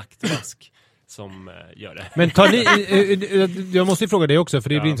personen med slaktmask som gör det. Men tar ni, jag måste ju fråga dig också, för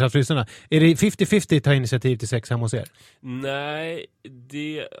det blir intressant för lyssnarna. Är det 50-50 ta initiativ till sex hemma hos er? Nej,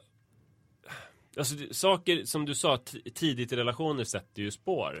 alltså saker som du sa tidigt i relationer sätter ju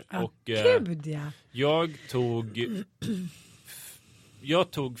spår. Och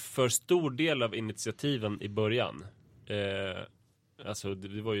jag tog för stor del av initiativen i början. alltså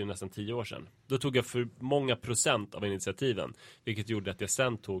det var ju nästan 10 år sedan. Då tog jag för många procent av initiativen, vilket gjorde att jag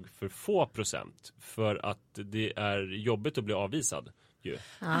sen tog för få procent, för att det är jobbigt att bli avvisad ju.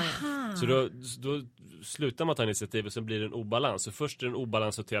 Så då slutar man ta initiativ och sen blir det en obalans. Så först är det en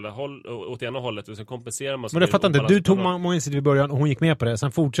obalans åt ena hållet och sen kompenserar man. Men jag fattar inte, du tog många initiativ i början och hon gick med på det,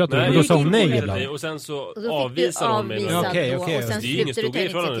 sen fortsatte du och då sa hon nej ibland. Och sen så avvisade hon mig. Okej. Och sen det är ju ingen stor grej slutade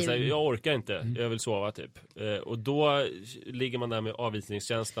från initiativ. jag orkar inte, jag vill sova typ. Och då ligger man där med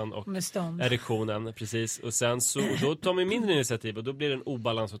avvisningskänslan och erektionen, precis. Och sen så då tar man mindre initiativ och då blir det en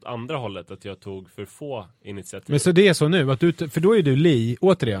obalans åt andra hållet, att jag tog för få initiativ. Men så det är så nu, att du, för då är du Li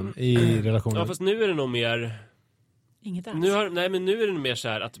återigen i relationen. Ja, fast nu är det nog mer... Inget alls. Nu är det nog mer så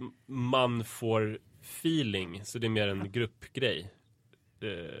här att man får feeling, så det är mer en gruppgrej,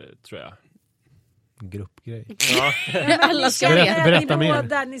 tror jag. Gruppgrej. Ja. Alla ska med. Berätta mer.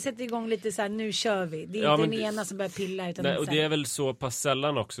 Där ni sätter igång lite så här, nu kör vi. Det är inte den ena som börjar pilla, utan nej, och det är väl så pass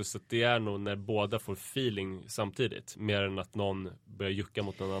sällan också, så att det är nog när båda får feeling samtidigt, mer än att någon börjar jucka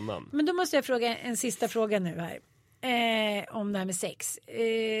mot någon annan. Men då måste jag fråga en sista fråga nu här. Om det här med sex.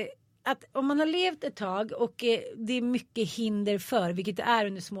 Att om man har levt ett tag och det är mycket hinder för, vilket det är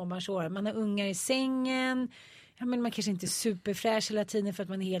under småbarnsåren. Man har ungar i sängen. Ja, men man kanske inte är superfräsch hela tiden för att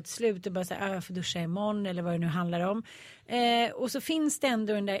man är helt slut och bara säger jag får duscha imorgon eller vad det nu handlar om. Och så finns det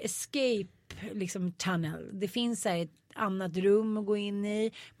ändå den där escape liksom tunnel. Det finns så här ett annat rum att gå in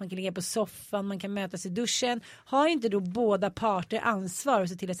i. Man kan ligga på soffan, man kan mötas i duschen. Har inte då båda parter ansvar och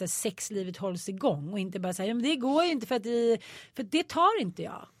se till att så här, sexlivet hålls igång och inte bara säga men det går ju inte för det tar inte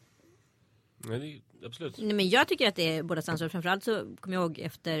jag. Nej, absolut. Nej, men jag tycker att det är båda ansvar. Framförallt så kommer jag ihåg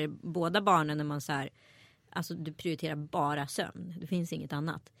efter båda barnen när man så här, alltså du prioriterar bara sömn. Det finns inget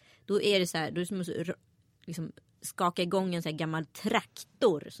annat. Då är det så här, då är det som att liksom skaka igång en så här gammal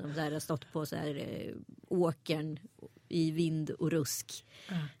traktor som så här har stått på så här åkern i vind och rusk.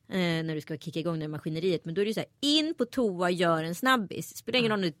 När du ska kicka igång det maskineriet. Men då är det så här, in på toa, gör en snabbis. Spelar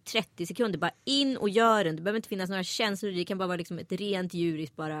ingen roll nu 30 sekunder, bara in och gör den. Det behöver inte finnas några känslor, det kan bara vara liksom ett rent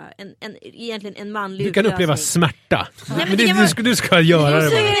djuriskt, bara egentligen en manlig du kan utlösning. uppleva smärta. Nej, men du ska göra det.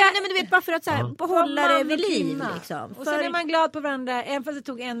 Nej, men du vet, bara för att så här, behålla det vid liv liksom. Och sen är man glad på varandra, även fast det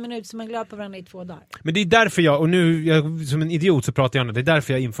tog 1 minut, så är man glad på varandra i 2 dagar. Men det är därför jag som en idiot så pratar jag om det. Det är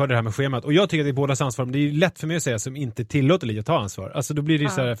därför jag införde det här med schemat. Och jag tycker att det är bådas ansvar, men det är ju lätt för mig att säga som inte tillåter Li att ta ansvar. Alltså då blir det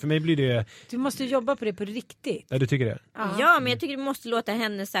så här, för mig blir det... Du måste jobba på det på riktigt. Ja, du tycker det? Ja, men jag tycker du måste låta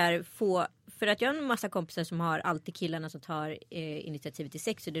henne så här få... För att jag har en massa kompisar som har alltid killarna som tar initiativet till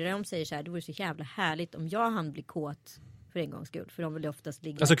sex. Och det är där de säger så här, det vore så jävla härligt om jag hann bli kåt för en gångs skull. För de vill oftast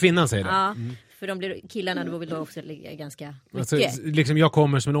ligga... Alltså kvinnan säger det? Ja, för killarna då vill då också ligga ganska mycket. Alltså, liksom jag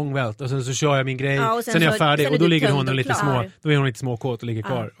kommer som en ångvält och sen så kör jag min grej, och sen är jag färdig och då ligger hon då är hon lite småkåt och ligger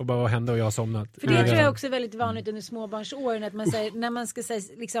kvar och bara vad händer och jag har somnat. För det tror jag också är väldigt vanligt under småbarnsåren, att man säger, när man ska säga,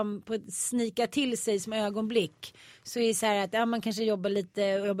 liksom snika till sig som ögonblick, så är det så här att man kanske jobbar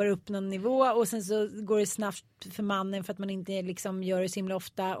lite och jobbar upp någon nivå och sen så går det snabbt för mannen för att man inte liksom gör det så himla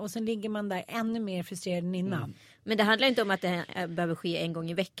ofta och sen ligger man där ännu mer frustrerad än innan. Men det handlar inte om att det behöver ske en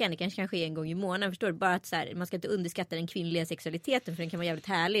gång i veckan. Det kanske kan ske en gång i månaden. Förstår du? Bara att så här, man ska inte underskatta den kvinnliga sexualiteten. För den kan vara jävligt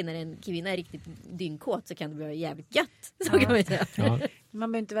härlig. När en kvinna är riktigt dynkåt så kan det vara jävligt gött. Så kan man säga. Ja.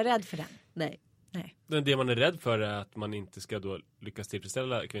 Man behöver inte vara rädd för den. Nej. Det man är rädd för är att man inte ska då lyckas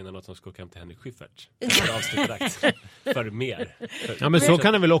tillfredsställa kvinnan, att hon ska åka hem till Henrik Schyffert. För mer. Ja, men så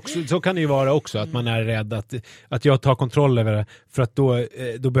kan det väl också, så kan det ju vara också, att man är rädd att jag tar kontroll över det, för att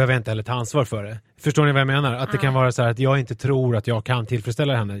då behöver jag inte heller ta ansvar för det. Förstår ni vad jag menar? Att det kan vara så här att jag inte tror att jag kan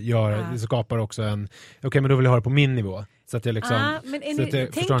tillfredsställa henne. Det skapar också en, okej, men då vill jag ha det på min nivå. Så att jag liksom, men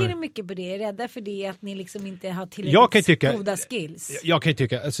tänker ni mycket på det? Är rädda för det, att ni liksom inte har tillräckligt goda skills? Jag kan ju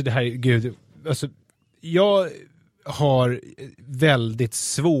tycka, alltså det här, gud, alltså jag har väldigt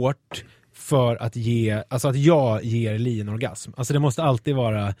svårt för att att jag ger Li en orgasm. Alltså det måste alltid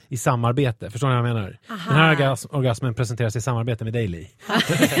vara i samarbete. Förstår ni vad jag menar? Aha. Den här orgasmen presenteras i samarbete med dig, Li.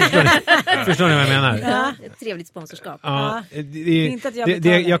 Förstår ni vad jag menar? Ja, ett trevligt sponsorskap. Ja,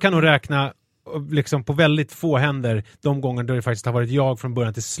 jag kan nog räkna liksom på väldigt få händer de gånger då det faktiskt har varit jag från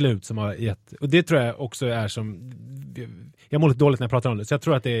början till slut som har gett. Och det tror jag också är som... Jag mår lite dåligt när jag pratar om det. Så jag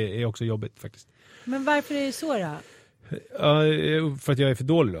tror att det är också jobbigt faktiskt. Men varför är det så då? För att jag är för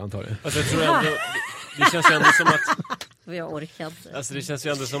dålig då, antagligen. Alltså jag tror ändå, det känns ju ändå som att... Jag orkar inte. Alltså det känns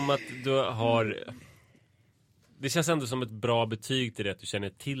ju ändå som att du har... Det känns ändå som ett bra betyg till det, att du känner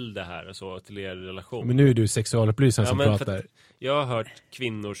till det här och så, till er relation. Men nu är du sexualupplysaren som pratar. Jag har hört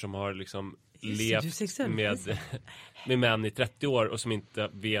kvinnor som har liksom levt med män i 30 år och som inte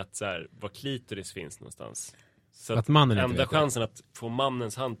vet så här, var klitoris finns någonstans. Så att mannen enda chansen att få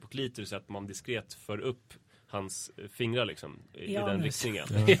mannens hand på klitoris är att man diskret för upp hans fingrar liksom i Ja, den riktningen.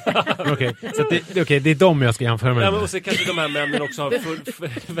 Okej, det är dem jag ska jämföra med. Ja, men och så kanske de här männen också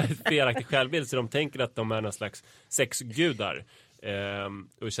har felaktig självbild, så de tänker att de är någon slags sexgudar.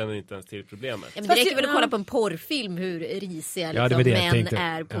 Och känner inte ens till problemet. Ja, men det räcker väl att kolla på en porrfilm hur risiga liksom, män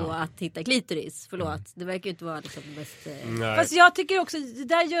är på att hitta klitoris. Förlåt, det verkar ju inte vara liksom det bästa. Fast jag tycker också, det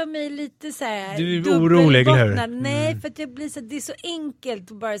där gör mig lite så här. Du är orolig, eller hur? Nej, för att jag blir så, det är så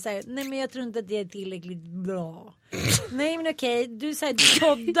enkelt att bara säga, nej men jag tror inte att det är tillräckligt bra. Nej men okej, du säger du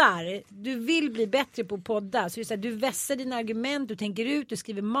poddar, du vill bli bättre på att podda, så du vässar dina argument, du tänker ut, du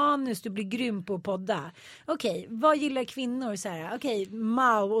skriver manus, du blir grym på att podda. Okej, vad gillar kvinnor så här? Okej,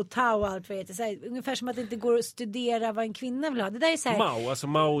 Mao och Tao och allt vad det heter, så här, ungefär som att det inte går att studera vad en kvinna vill ha. Det där är så här. Mao, alltså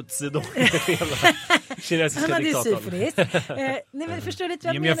Mao Zedong. Kinesiska diktatorn. Nej men förstår du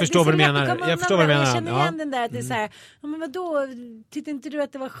vad jag menar? Jag förstår vad du menar. Jag känner igen den där att det är så här, men vadå, tyckte inte du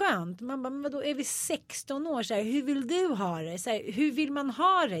att det var skönt? Man bara, men vadå, är vi 16 år så här, hur vill du ha det? Så här, hur vill man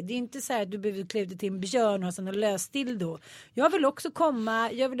ha det? Det är inte så här att du behöver klä dig till en björn och sån lösdildo. Jag vill också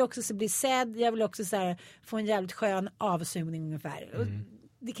komma, jag vill också bli sedd, jag vill också så här, få en jävligt skön avsugning ungefär. Och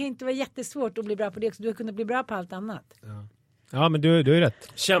det kan inte vara jättesvårt att bli bra på det också. Du har kunnat bli bra på allt annat. Ja, men du är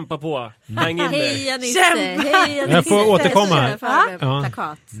rätt. Kämpa på. Häng in Heja Nisse. Jag får återkomma.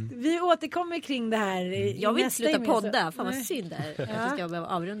 Plakat. Vi återkommer kring det här. Jag vill inte sluta podda. Fan vad synd där. Jag ska behöva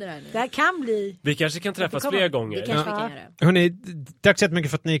avrunda det här nu. Det här kan bli. Vi kanske kan träffas fler gånger. Det kanske vi kan göra. Hörrni, tack så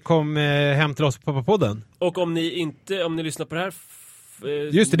mycket för att ni kom hem till oss på Pappapodden. Och om ni lyssnar på det här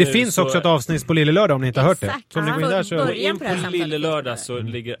just det finns också ett avsnitt på Lille Lördag om ni inte har hört det. Så om ni går in där så... Gå in på Lille Lördag så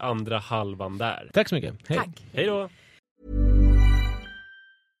ligger andra halvan där. Tack så mycket. Hej. Tack. Hej då.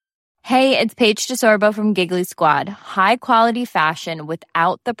 Hey, it's Paige DeSorbo from Giggly Squad. High quality fashion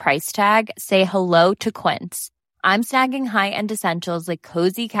without the price tag. Say hello to Quince. I'm snagging high-end essentials like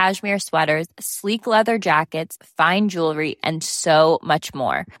cozy cashmere sweaters, sleek leather jackets, fine jewelry, and so much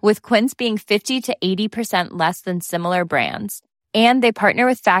more. With Quince being 50 to 80% less than similar brands. And they partner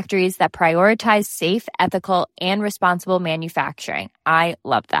with factories that prioritize safe, ethical, and responsible manufacturing. I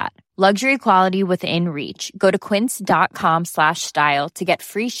love that. Luxury quality within reach. Go to quince.com/style to get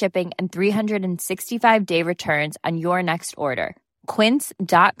free shipping and 365-day returns on your next order.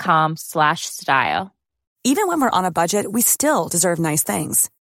 Quince.com/style. Even when we're on a budget, we still deserve nice things.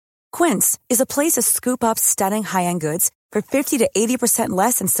 Quince is a place to scoop up stunning high-end goods for 50 to 80%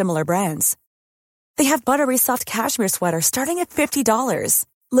 less than similar brands. They have buttery soft cashmere sweaters starting at $50,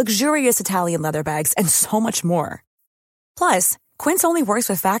 luxurious Italian leather bags, and so much more. Plus, Quince only works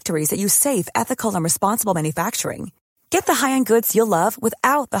with factories that use safe, ethical, and responsible manufacturing. Get the high-end goods you'll love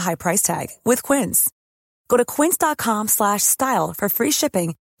without the high price tag with Quince. Go to quince.com/style for free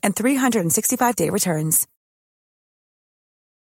shipping and 365-day returns.